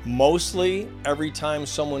 Mostly every time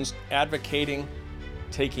someone's advocating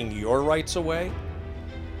taking your rights away.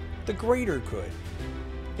 The greater good.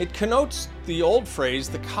 It connotes the old phrase,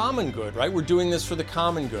 the common good, right? We're doing this for the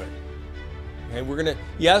common good. Okay,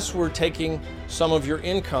 we're taking some of your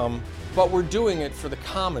income, but we're doing it for the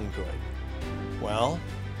common good. Well,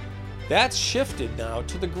 that's shifted now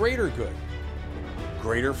to the greater good.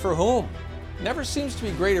 Greater for whom? Never seems to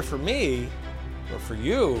be greater for me or for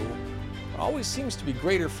you. It always seems to be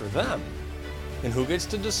greater for them. And who gets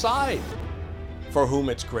to decide for whom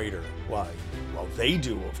it's greater? Why? Well, they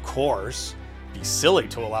do, of course. It'd be silly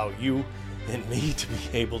to allow you and me to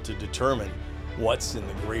be able to determine what's in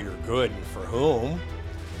the greater good and for whom.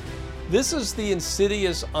 This is the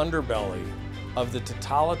insidious underbelly of the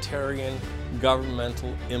totalitarian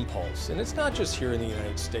governmental impulse. And it's not just here in the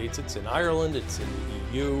United States, it's in Ireland, it's in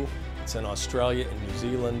the EU, it's in Australia and New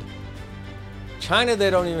Zealand. China, they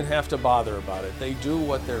don't even have to bother about it. They do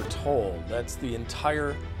what they're told. That's the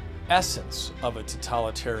entire essence of a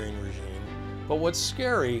totalitarian regime. But what's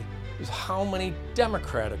scary is how many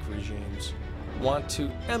democratic regimes want to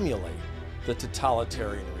emulate the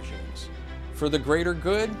totalitarian regimes. For the greater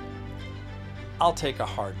good, I'll take a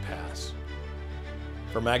hard pass.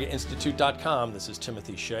 For MAGAInstitute.com, this is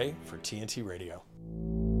Timothy Shea for TNT Radio.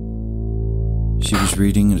 She was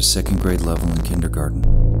reading at a second grade level in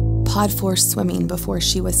kindergarten. Pod force swimming before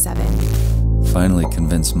she was 7. Finally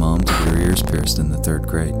convinced Mom to get her ears pierced in the 3rd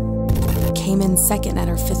grade. Came in second at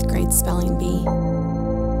her 5th grade spelling bee.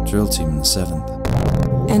 Drill team in the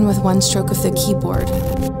 7th. And with one stroke of the keyboard,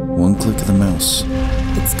 one click of the mouse,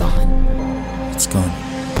 it's gone. It's gone.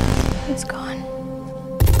 It's gone.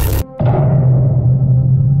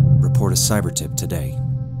 Report a cyber tip today.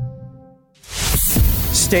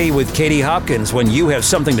 Stay with Katie Hopkins when you have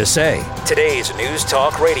something to say. Today's News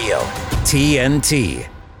Talk Radio, TNT.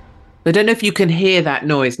 I don't know if you can hear that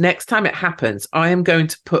noise. Next time it happens, I am going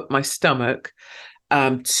to put my stomach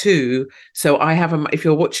so I have if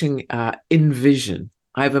you're watching in Vision,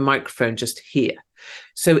 I have a microphone just here.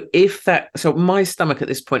 So so my stomach at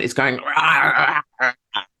this point is going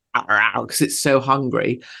because it's so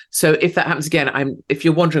hungry. So if that happens again, if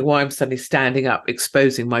you're wondering why I'm suddenly standing up,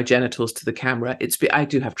 exposing my genitals to the camera, I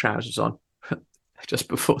do have trousers on just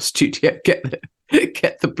before studio.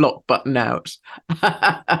 Get the block button out.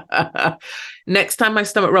 Next time my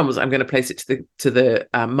stomach rumbles, I'm going to place it to the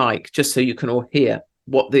mic just so you can all hear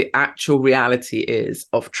what the actual reality is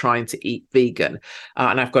of trying to eat vegan.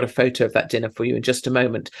 And I've got a photo of that dinner for you in just a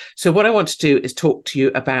moment. So what I want to do is talk to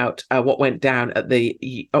you about what went down at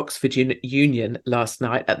the Oxford Union last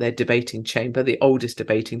night at their debating chamber, the oldest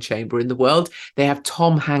debating chamber in the world. They have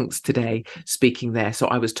Tom Hanks today speaking there. So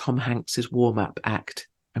I was Tom Hanks's warm-up act.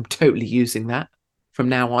 I'm totally using that from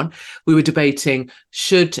now on. We were debating,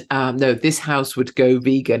 this house would go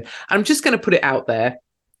vegan. I'm just going to put it out there.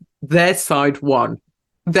 Their side won.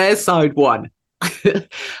 And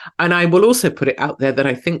I will also put it out there that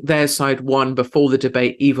I think their side won before the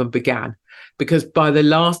debate even began, because by the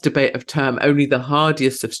last debate of term, only the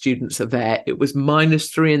hardiest of students are there. It was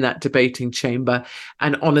 -3 in that debating chamber.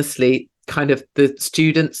 And honestly, kind of the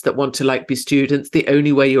students that want to be students, the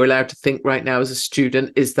only way you're allowed to think right now as a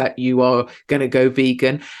student is that you are going to go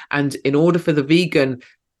vegan. And in order for the vegan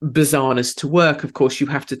bizarreness to work, of course, you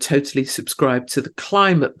have to totally subscribe to the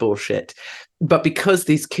climate bullshit. But because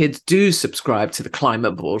these kids do subscribe to the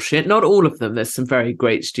climate bullshit, not all of them, there's some very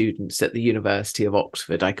great students at the University of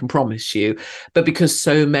Oxford, I can promise you, but because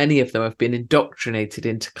so many of them have been indoctrinated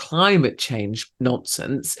into climate change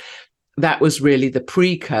nonsense, that was really the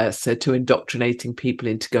precursor to indoctrinating people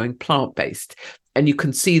into going plant-based. And you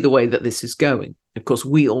can see the way that this is going. Of course,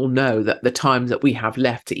 we all know that the time that we have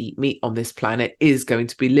left to eat meat on this planet is going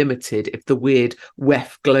to be limited if the weird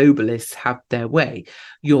WEF globalists have their way.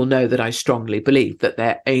 You'll know that I strongly believe that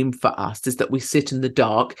their aim for us is that we sit in the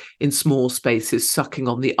dark in small spaces, sucking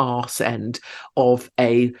on the arse end of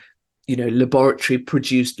a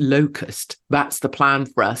laboratory-produced locust. That's the plan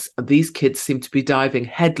for us. And these kids seem to be diving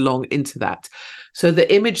headlong into that. So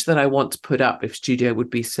the image that I want to put up, if studio would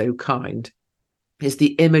be so kind, is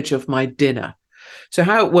the image of my dinner. So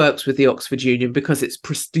how it works with the Oxford Union, because it's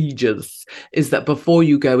prestigious, is that before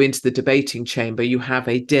you go into the debating chamber, you have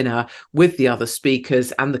a dinner with the other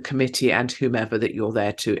speakers and the committee and whomever that you're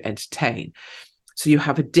there to entertain. So you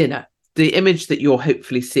have a dinner. The image that you're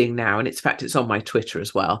hopefully seeing now, and in fact, it's on my Twitter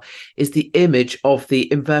as well, is the image of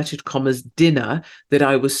the inverted commas dinner that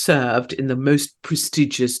I was served in the most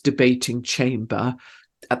prestigious debating chamber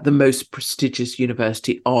at the most prestigious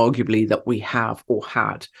university, arguably, that we have or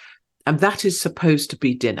had. And that is supposed to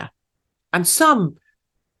be dinner. And some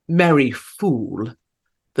merry fool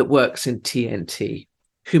that works in TNT,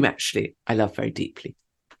 whom actually I love very deeply,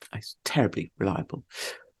 he's terribly reliable,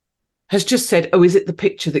 has just said, oh, is it the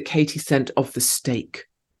picture that Katie sent of the steak?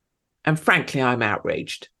 And frankly, I'm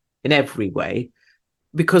outraged in every way.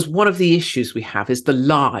 because one of the issues we have is the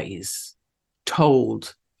lies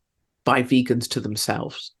told by vegans to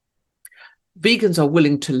themselves. Vegans are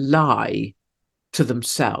willing to lie to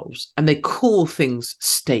themselves, and they call things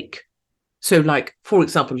steak. So, like, for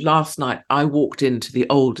example, last night I walked into the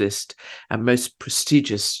oldest and most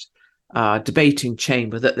prestigious debating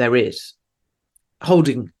chamber that there is,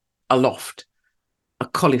 holding aloft a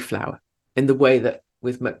cauliflower in the way that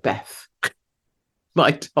with Macbeth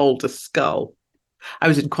might hold a skull. I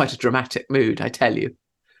was in quite a dramatic mood, I tell you.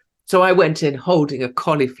 So I went in holding a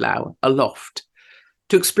cauliflower aloft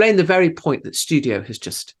to explain the very point that Studio has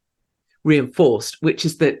just reinforced, which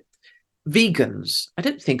is that vegans, I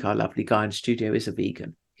don't think our lovely guy in Studio is a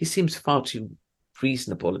vegan. He seems far too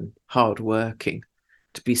reasonable and hardworking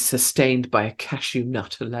to be sustained by a cashew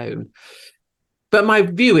nut alone. But my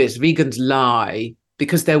view is vegans lie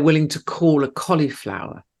because they're willing to call a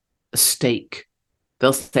cauliflower a steak.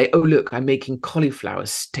 They'll say, oh, look, I'm making cauliflower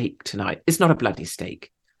steak tonight. It's not a bloody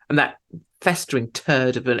steak. And that festering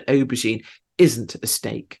turd of an aubergine isn't a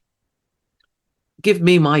steak. Give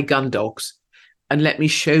me my gun dogs and let me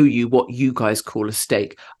show you what you guys call a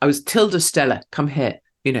steak. I was Tilda Stella, come here,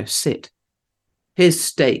 sit. Here's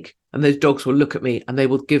steak. And those dogs will look at me and they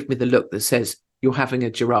will give me the look that says, you're having a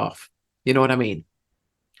giraffe. You know what I mean?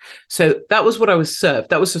 So that was what I was served.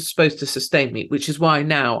 That was supposed to sustain me, which is why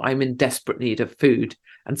now I'm in desperate need of food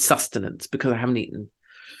and sustenance because I haven't eaten.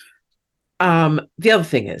 The other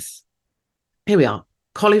thing is, here we are,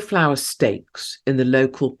 cauliflower steaks in the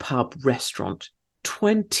local pub restaurant,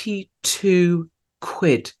 22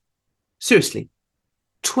 quid. Seriously,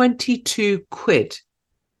 22 quid.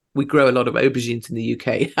 We grow a lot of aubergines in the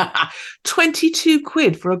UK. 22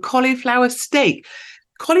 quid for a cauliflower steak.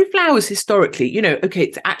 Cauliflowers historically, okay,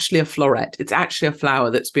 it's actually a floret. It's actually a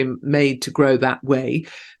flower that's been made to grow that way.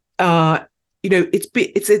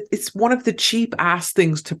 It's one of the cheap ass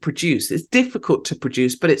things to produce. It's difficult to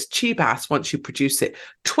produce, but it's cheap ass once you produce it.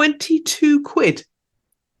 22 quid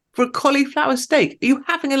for a cauliflower steak. Are you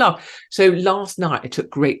having a laugh? So last night I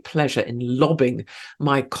took great pleasure in lobbing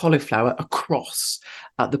my cauliflower across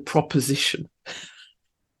the proposition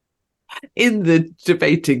in the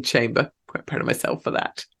debating chamber. Quite proud of myself for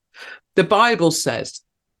that. The Bible says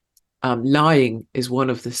lying is one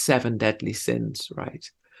of the 7 deadly sins, right?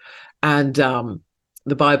 And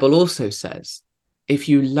the Bible also says if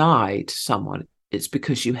you lie to someone, it's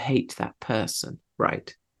because you hate that person,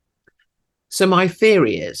 right? So my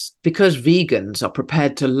theory is because vegans are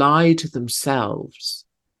prepared to lie to themselves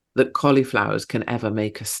that cauliflowers can ever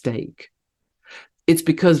make a steak, it's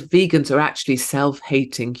because vegans are actually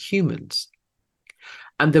self-hating humans.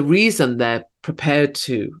 And the reason they're prepared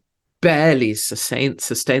to barely sustain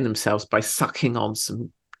themselves by sucking on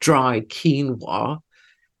some dry quinoa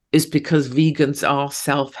is because vegans are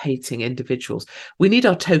self-hating individuals. We need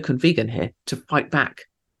our token vegan here to fight back.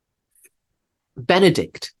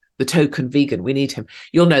 Benedict, the token vegan, we need him.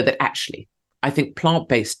 You'll know that actually, I think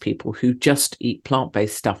plant-based people who just eat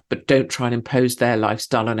plant-based stuff but don't try and impose their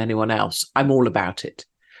lifestyle on anyone else, I'm all about it.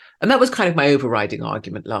 And that was kind of my overriding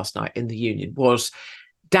argument last night in the union was,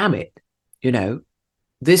 damn it,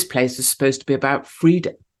 this place is supposed to be about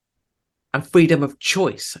freedom and freedom of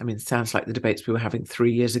choice. I mean, it sounds like the debates we were having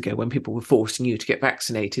 3 years ago when people were forcing you to get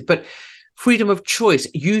vaccinated, but freedom of choice.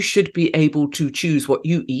 You should be able to choose what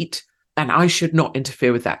you eat, and I should not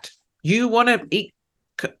interfere with that. You want to eat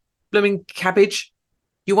blooming cabbage?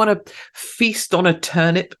 You want to feast on a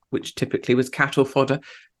turnip, which typically was cattle fodder?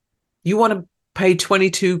 You want to pay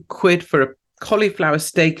 22 quid for a cauliflower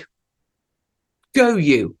steak? Go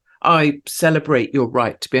you. I celebrate your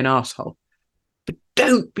right to be an arsehole, but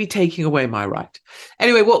don't be taking away my right.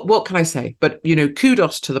 Anyway, what can I say? But,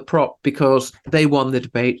 kudos to the prop because they won the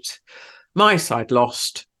debate. My side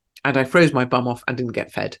lost and I froze my bum off and didn't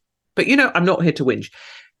get fed. But, I'm not here to whinge.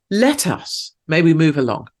 Let us maybe move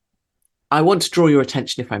along. I want to draw your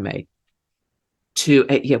attention, if I may, to,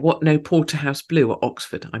 Porterhouse Blue at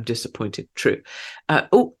Oxford. I'm disappointed. True.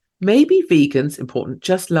 Maybe vegans, important,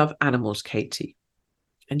 just love animals, Katie.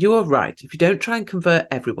 And you are right. If you don't try and convert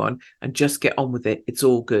everyone and just get on with it, it's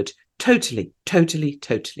all good. Totally, totally,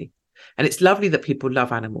 totally. And it's lovely that people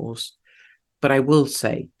love animals. But I will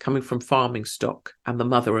say, coming from farming stock and the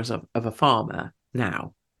mother of a farmer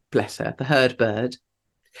now, bless her, the herd bird,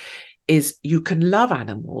 is you can love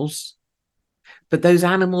animals, but those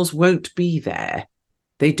animals won't be there.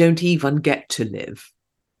 They don't even get to live.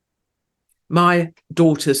 My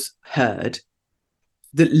daughter's herd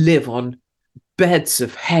that live on beds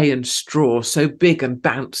of hay and straw so big and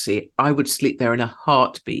bouncy, I would sleep there in a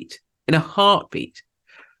heartbeat. In a heartbeat.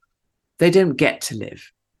 They don't get to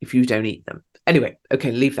live if you don't eat them. Anyway,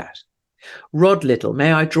 okay, leave that. Rod Liddle,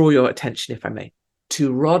 may I draw your attention, if I may,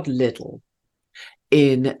 to Rod Liddle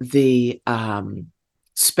in the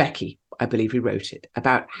Specky, I believe he wrote it,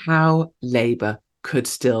 about how Labour could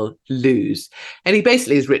still lose. And he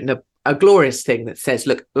basically has written a glorious thing that says,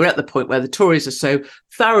 look, we're at the point where the Tories are so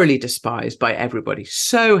thoroughly despised by everybody,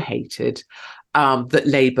 so hated, that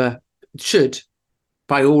Labour should,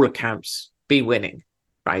 by all accounts, be winning,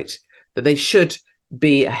 right? That they should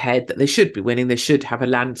be ahead, that they should be winning, they should have a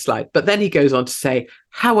landslide. But then he goes on to say,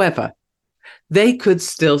 however, they could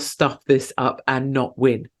still stuff this up and not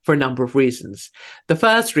win for a number of reasons. The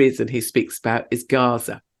first reason he speaks about is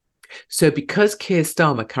Gaza. So because Keir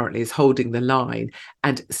Starmer currently is holding the line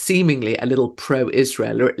and seemingly a little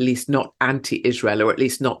pro-Israel, or at least not anti-Israel, or at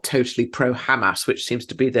least not totally pro-Hamas, which seems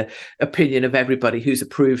to be the opinion of everybody who's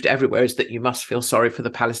approved everywhere, is that you must feel sorry for the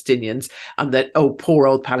Palestinians and that, oh, poor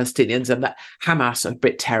old Palestinians, and that Hamas are a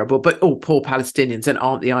bit terrible, but oh, poor Palestinians, and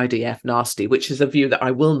aren't the IDF nasty, which is a view that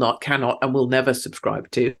I will not, cannot, and will never subscribe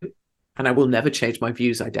to. And I will never change my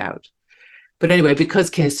views, I doubt. But anyway,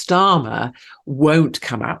 because Keir Starmer won't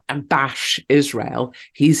come out and bash Israel,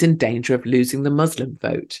 he's in danger of losing the Muslim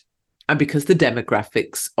vote. And because the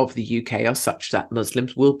demographics of the UK are such that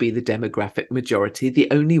Muslims will be the demographic majority, the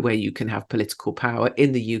only way you can have political power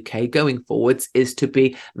in the UK going forwards is to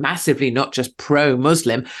be massively not just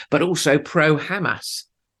pro-Muslim, but also pro-Hamas.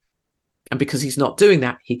 And because he's not doing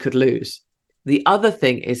that, he could lose. The other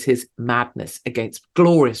thing is his madness against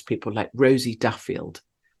glorious people like Rosie Duffield.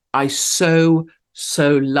 I so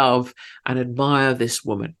love and admire this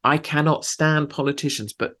woman. I cannot stand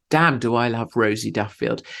politicians, but damn, do I love Rosie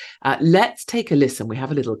Duffield. Let's take a listen. We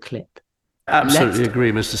have a little clip. Absolutely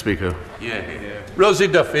agree, Mr. Speaker. Yeah. Rosie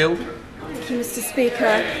Duffield. Thank you, Mr.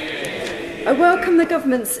 Speaker. I welcome the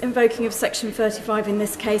government's invoking of Section 35 in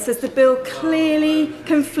this case, as the bill clearly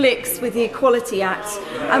conflicts with the Equality Act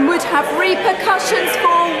and would have repercussions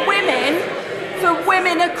for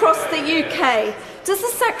women across the UK. Does the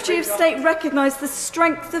Secretary of State recognise the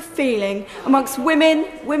strength of feeling amongst women,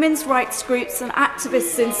 women's rights groups and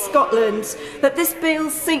activists in Scotland that this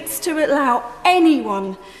bill seeks to allow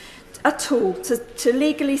anyone at all to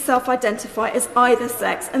legally self-identify as either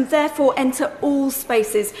sex and therefore enter all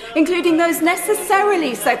spaces, including those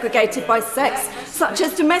necessarily segregated by sex, such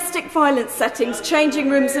as domestic violence settings, changing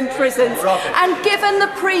rooms and prisons? And given the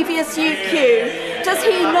previous UQ, does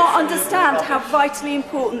he not understand how vitally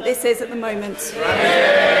important this is at the moment?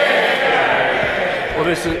 Well,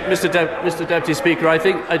 Mr. Deputy Speaker, I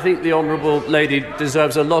think the honourable lady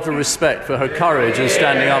deserves a lot of respect for her courage in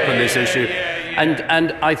standing up on this issue.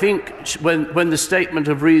 And I think when the statement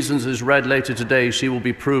of reasons is read later today, she will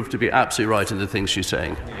be proved to be absolutely right in the things she's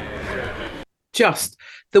saying.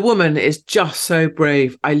 The woman is just so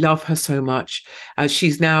brave. I love her so much.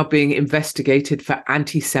 She's now being investigated for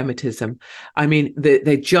anti-Semitism. I mean,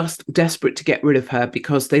 they're just desperate to get rid of her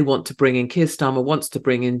because they want to bring in, Keir Starmer wants to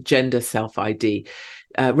bring in gender self-ID.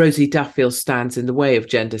 Rosie Duffield stands in the way of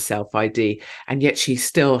gender self-ID, and yet she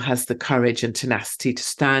still has the courage and tenacity to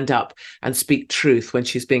stand up and speak truth when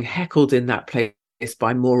she's being heckled in that place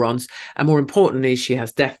by morons. And more importantly, she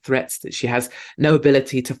has death threats, that she has no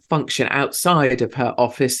ability to function outside of her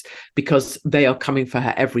office because they are coming for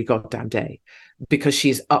her every goddamn day, because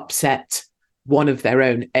she's upset one of their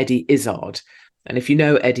own, Eddie Izzard. And if you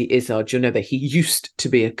know Eddie Izzard, you'll know that he used to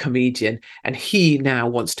be a comedian and he now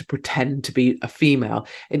wants to pretend to be a female.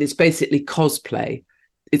 And it's basically cosplay.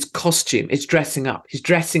 It's costume. It's dressing up. He's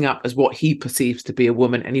dressing up as what he perceives to be a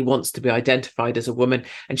woman, and he wants to be identified as a woman,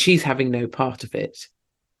 and she's having no part of it.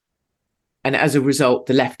 And as a result,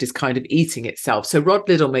 the left is kind of eating itself. So Rod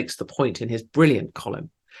Liddle makes the point in his brilliant column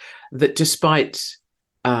that despite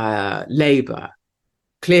Labour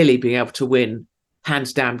clearly being able to win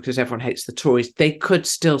hands down because everyone hates the Tories, they could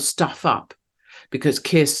still stuff up because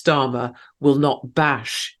Keir Starmer will not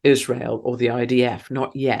bash Israel or the IDF,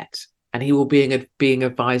 not yet. And he will be being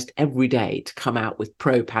advised every day to come out with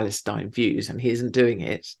pro-Palestine views, and he isn't doing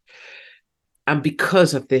it. And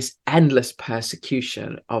because of this endless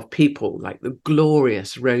persecution of people like the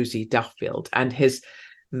glorious Rosie Duffield and his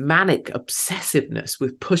manic obsessiveness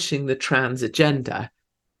with pushing the trans agenda,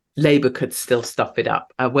 Labour could still stuff it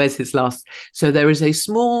up. Where's his last? So there is a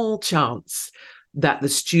small chance that the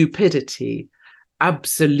stupidity,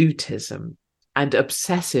 absolutism, and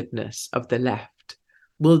obsessiveness of the left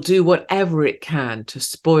will do whatever it can to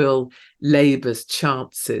spoil Labour's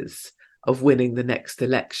chances of winning the next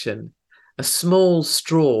election. A small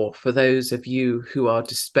straw for those of you who are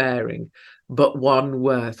despairing, but one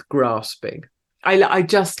worth grasping.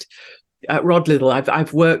 Rod Liddle,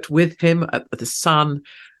 I've worked with him at The Sun.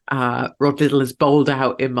 Rod Little has bowled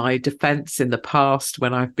out in my defence in the past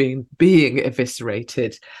when I've been being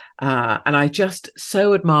eviscerated. And I just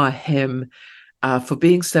so admire him for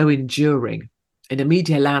being so enduring in a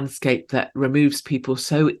media landscape that removes people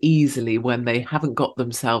so easily when they haven't got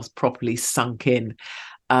themselves properly sunk in.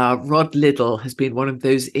 Rod Little has been one of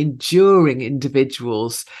those enduring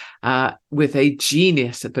individuals with a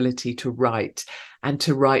genius ability to write and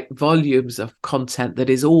to write volumes of content that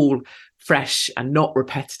is all fresh and not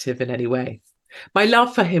repetitive in any way. My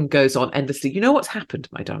love for him goes on endlessly. You know what's happened,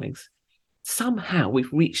 my darlings? Somehow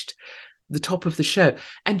we've reached the top of the show.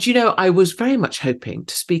 And, you know, I was very much hoping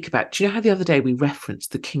to speak about, do you know how the other day we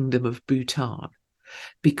referenced the Kingdom of Bhutan?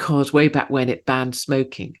 Because way back when it banned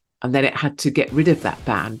smoking, and then it had to get rid of that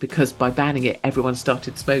ban because by banning it, everyone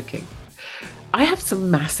started smoking. I have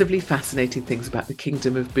some massively fascinating things about the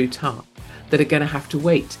Kingdom of Bhutan that are going to have to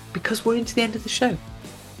wait because we're into the end of the show.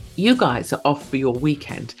 You guys are off for your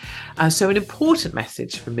weekend. So an important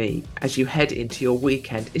message for me as you head into your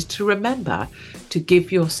weekend is to remember to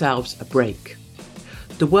give yourselves a break.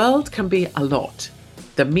 The world can be a lot.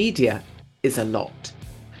 The media is a lot.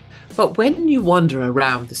 But when you wander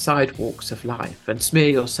around the sidewalks of life and smear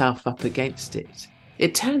yourself up against it,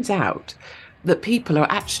 it turns out that people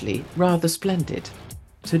are actually rather splendid.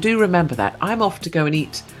 So do remember that. I'm off to go and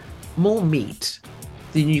eat more meat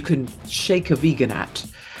than you can shake a vegan at.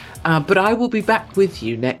 But I will be back with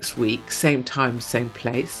you next week, same time, same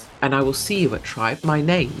place, and I will see you at Tribe. My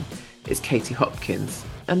name is Katie Hopkins,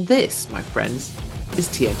 and this, my friends, is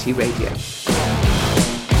TNT Radio.